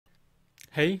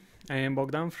Hey, I am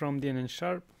Bogdan from DNN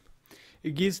Sharp.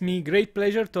 It gives me great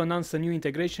pleasure to announce a new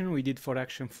integration we did for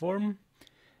Action Form,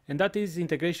 and that is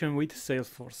integration with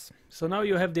Salesforce. So now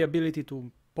you have the ability to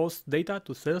post data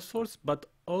to Salesforce, but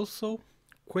also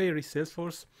query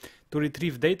Salesforce to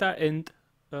retrieve data and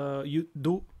you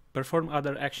do perform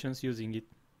other actions using it.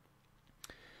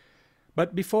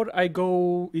 But before I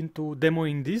go into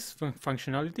demoing this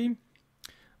functionality,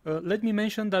 let me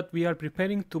mention that we are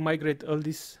preparing to migrate all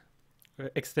these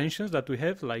extensions that we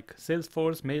have, like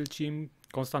Salesforce, MailChimp,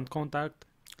 Constant Contact,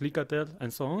 Clickatel,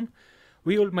 and so on.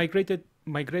 We will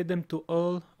migrate them to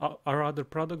all our other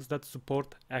products that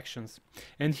support actions.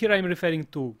 And here I'm referring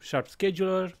to Sharp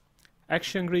Scheduler,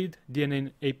 Action Grid,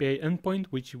 DNN API Endpoint,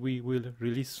 which we will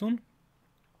release soon,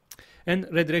 and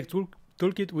Redirect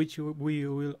Toolkit, which we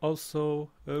will also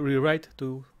rewrite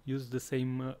to use the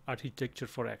same architecture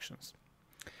for actions.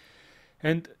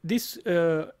 And these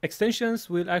extensions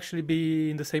will actually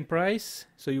be in the same price,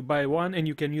 so you buy one and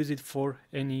you can use it for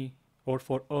any or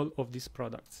for all of these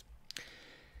products.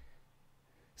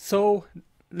 So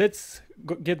let's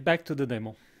get back to the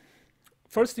demo.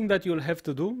 First thing that you'll have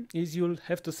to do is you'll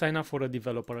have to sign up for a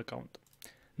developer account.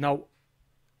 Now,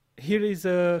 here is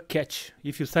a catch.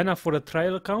 If you sign up for a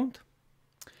trial account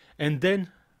and then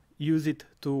use it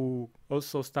to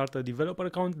also start a developer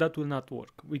account, that will not work.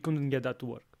 We couldn't get that to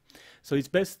work. So it's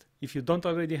best, if you don't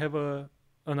already have an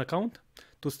account,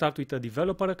 to start with a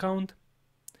developer account,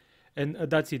 and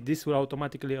that's it. This will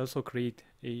automatically also create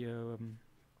an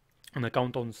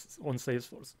account on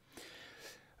Salesforce.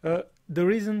 The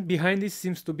reason behind this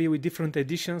seems to be with different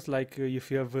editions, like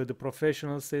if you have the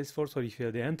professional Salesforce or if you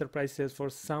have the enterprise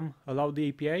Salesforce, some allow the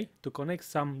API to connect,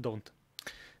 some don't.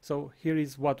 So here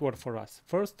is what worked for us.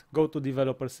 First, go to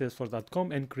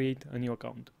developersalesforce.com and create a new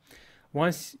account.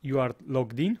 Once you are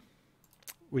logged in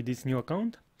with this new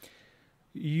account,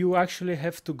 you actually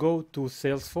have to go to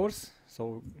Salesforce.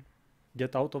 So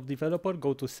get out of developer,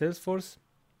 go to Salesforce,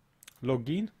 log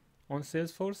in on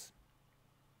Salesforce,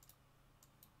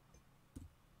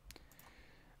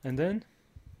 and then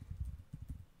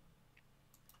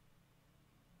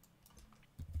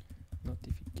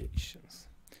notifications.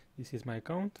 This is my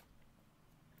account.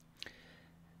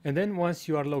 And then once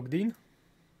you are logged in,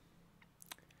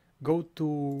 go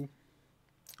to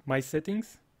My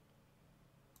Settings,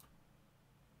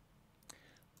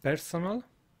 Personal,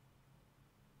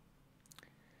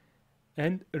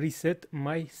 and reset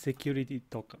my security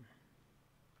token.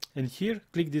 And here,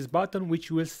 click this button, which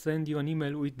will send you an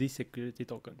email with this security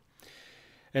token.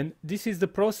 And this is the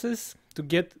process to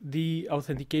get the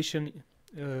authentication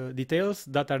details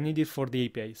that are needed for the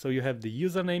API. So you have the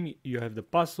username, you have the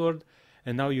password,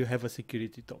 and now you have a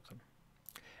security token.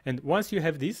 And once you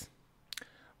have this,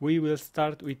 we will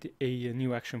start with a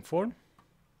new action form.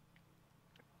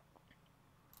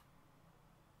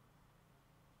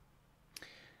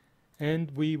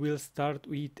 And we will start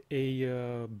with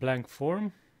a blank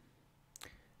form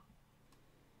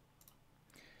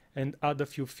and add a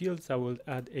few fields. I will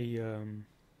add a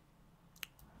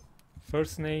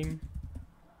first name,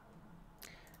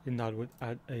 and I will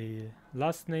add a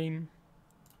last name,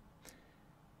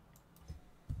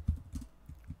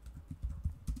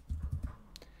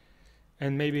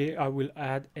 and maybe I will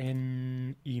add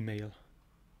an email.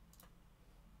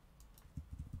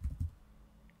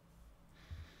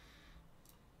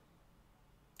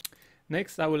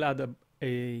 Next, I will add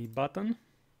a button.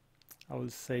 I will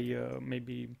say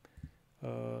maybe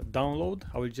download.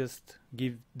 I will just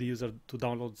give the user to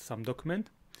download some document,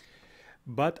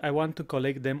 but I want to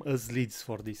collect them as leads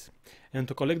for this. And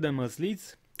to collect them as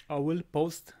leads, I will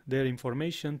post their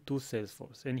information to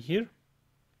Salesforce. And here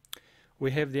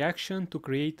we have the action to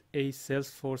create a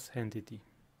Salesforce entity.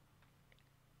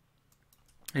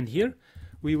 And here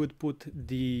we would put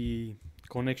the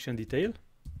connection detail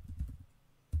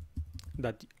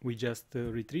that we just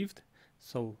retrieved.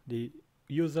 So the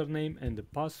username and the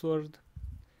password,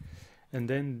 and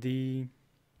then the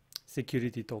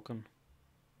security token.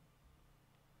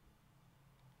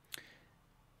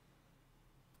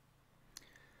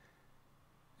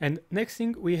 And next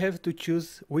thing, we have to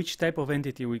choose which type of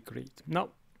entity we create. Now,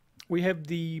 we have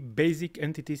the basic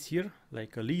entities here,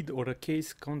 like a lead or a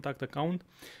case, contact, account.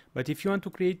 But if you want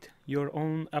to create your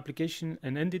own application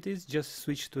and entities, just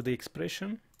switch to the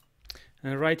expression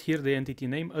and write here the entity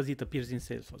name as it appears in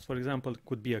Salesforce. For example, it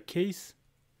could be a case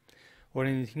or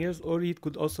anything else, or it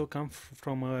could also come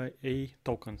from a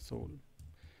token. So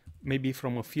maybe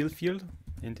from a field,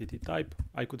 entity type,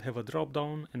 I could have a drop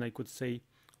down and I could say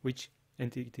which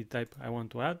entity type I want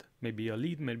to add, maybe a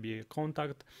lead, maybe a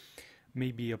contact,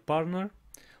 maybe a partner,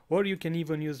 or you can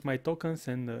even use my tokens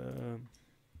and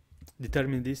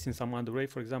determine this in some other way,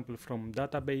 for example, from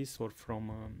database or from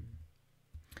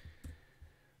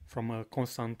a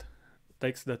constant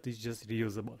text that is just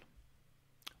reusable.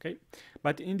 Okay,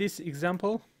 but in this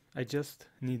example, I just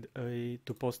need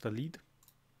to post a lead,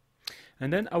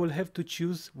 and then I will have to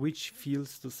choose which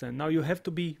fields to send. Now you have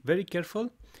to be very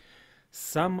careful.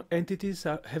 Some entities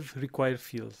have required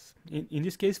fields. In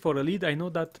this case, for a lead, I know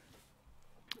that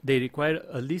they require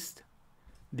at least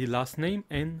the last name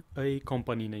and a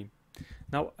company name.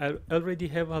 Now I already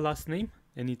have a last name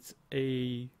and it's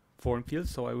a form field,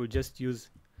 so I will just use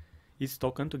its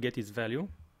token to get its value.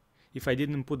 If I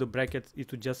didn't put the bracket, it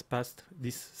would just pass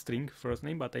this string first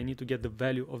name, but I need to get the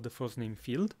value of the first name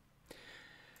field.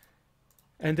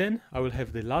 And then I will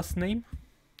have the last name,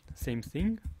 same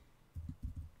thing.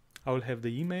 I will have the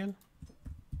email.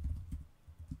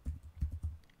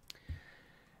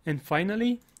 And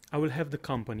finally, I will have the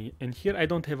company. And here I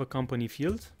don't have a company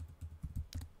field,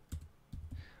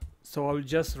 so I will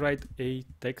just write a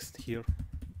text here,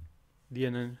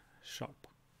 DNN sharp.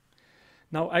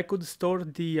 Now I could store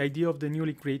the ID of the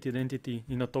newly created entity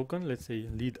in a token, let's say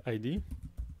lead ID.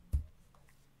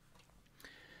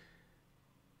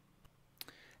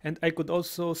 And I could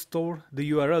also store the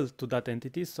URL to that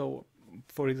entity. So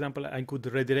for example, I could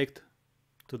redirect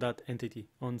to that entity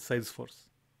on Salesforce.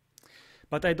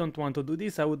 But I don't want to do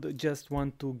this. I would just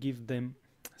want to give them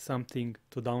something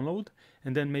to download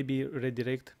and then maybe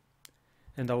redirect,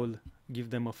 and I will give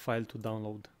them a file to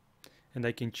download. And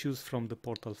I can choose from the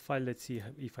portal file. Let's see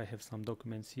if I have some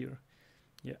documents here.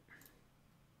 Yeah.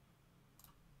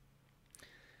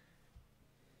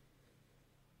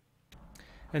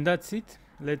 And that's it.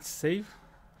 Let's save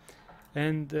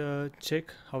and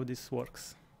check how this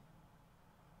works.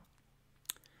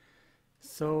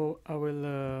 So I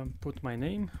will put my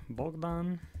name,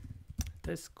 Bogdan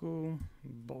Tescu,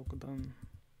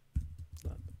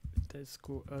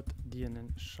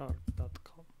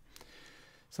 bogdan.tescu@dnnsharp.com.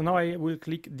 So now I will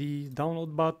click the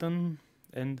download button,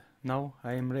 and now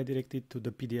I am redirected to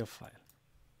the PDF file.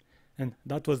 And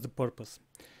that was the purpose.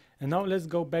 And now let's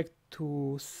go back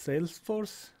to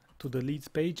Salesforce, to the leads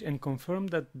page, and confirm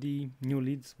that the new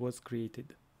leads was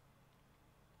created.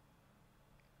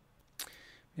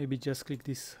 Maybe just click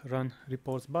this run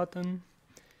reports button.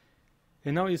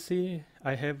 And now you see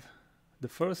I have the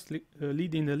first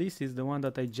lead in the list is the one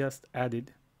that I just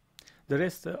added. The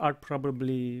rest are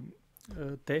probably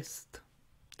test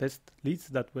leads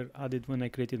that were added when I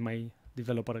created my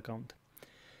developer account.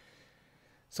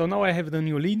 So now I have the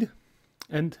new lead,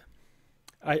 and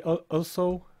I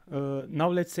also now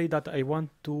let's say that I want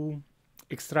to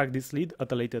extract this lead at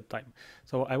a later time.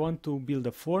 So I want to build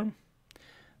a form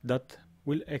that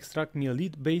will extract me a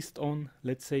lead based on,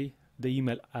 let's say, the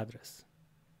email address.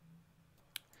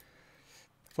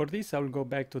 For this, I will go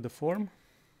back to the form.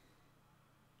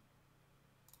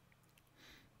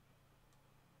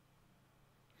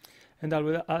 And I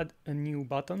will add a new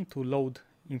button to load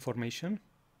information.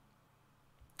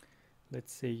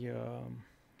 Let's say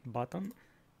button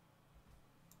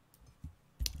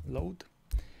load.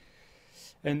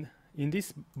 And in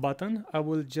this button, I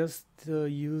will just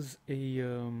use a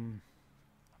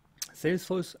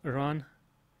Salesforce run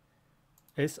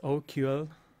Soql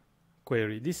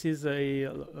query. This is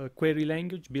a query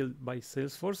language built by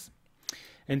Salesforce.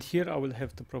 And here I will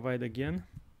have to provide again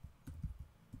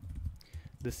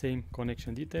the same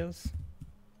connection details.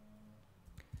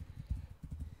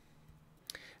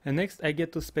 And next I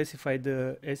get to specify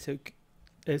the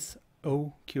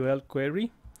Soql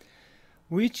query,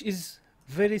 which is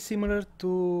very similar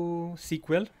to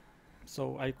SQL.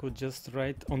 So I could just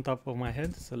write on top of my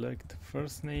head, select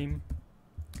first name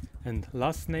and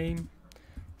last name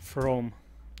from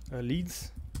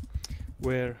leads,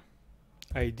 where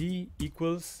ID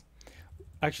equals,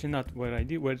 actually not where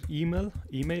ID, where email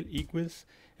equals,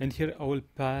 and here I will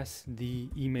pass the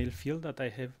email field that I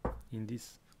have in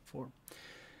this form.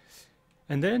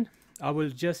 And then I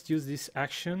will just use this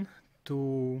action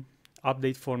to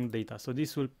update form data. So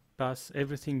this will pass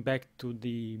everything back to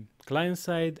the client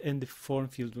side, and the form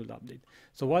field will update.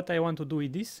 So what I want to do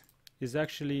with this is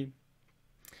actually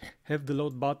have the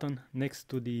load button next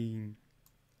to the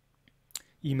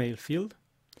email field,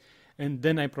 and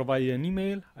then I provide an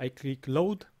email, I click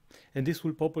load, and this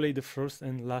will populate the first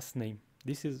and last name.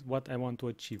 This is what I want to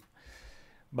achieve.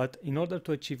 But in order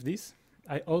to achieve this,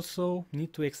 I also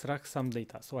need to extract some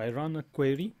data. So I run a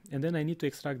query, and then I need to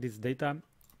extract this data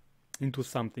into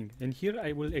something. And here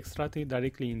I will extract it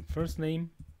directly in first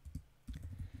name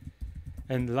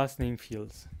and last name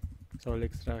fields. So I'll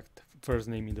extract first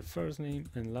name in the first name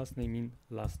and last name in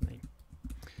last name.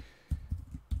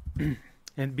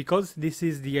 And because this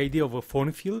is the idea of a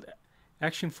form field,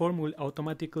 action form will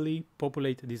automatically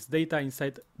populate this data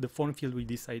inside the form field with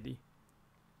this ID.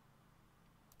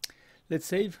 Let's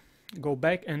save, go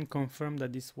back and confirm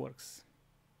that this works.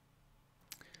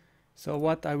 So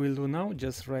what I will do now,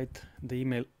 just write the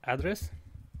email address.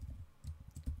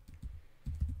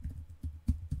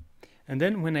 And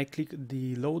then when I click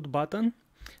the load button,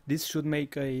 this should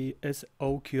make a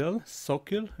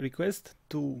Soql request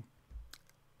to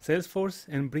Salesforce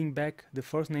and bring back the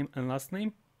first name and last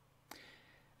name.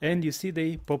 And you see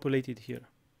they populated here.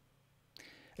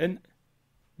 And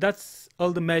that's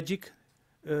all the magic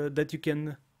that you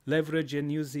can leverage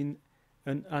and use in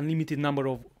an unlimited number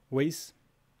of ways.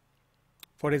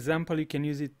 For example, you can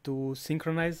use it to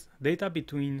synchronize data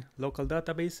between local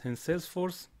database and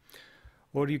Salesforce,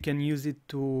 or you can use it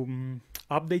to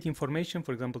update information,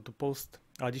 for example, to post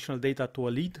additional data to a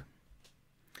lead,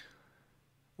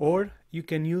 or you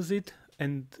can use it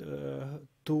and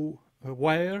to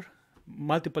wire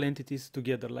multiple entities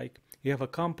together. Like you have a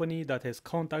company that has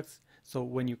contacts, so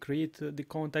when you create the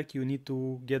contact, you need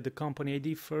to get the company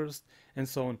ID first, and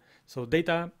so on. So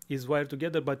data is wired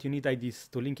together, but you need IDs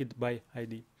to link it by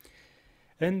ID.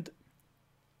 And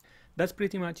that's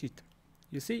pretty much it.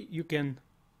 You see, you can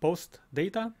post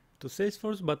data to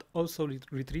Salesforce, but also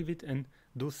retrieve it and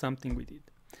do something with it.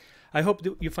 I hope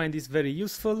you find this very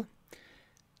useful.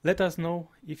 Let us know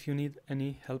if you need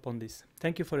any help on this.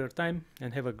 Thank you for your time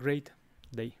and have a great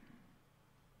day.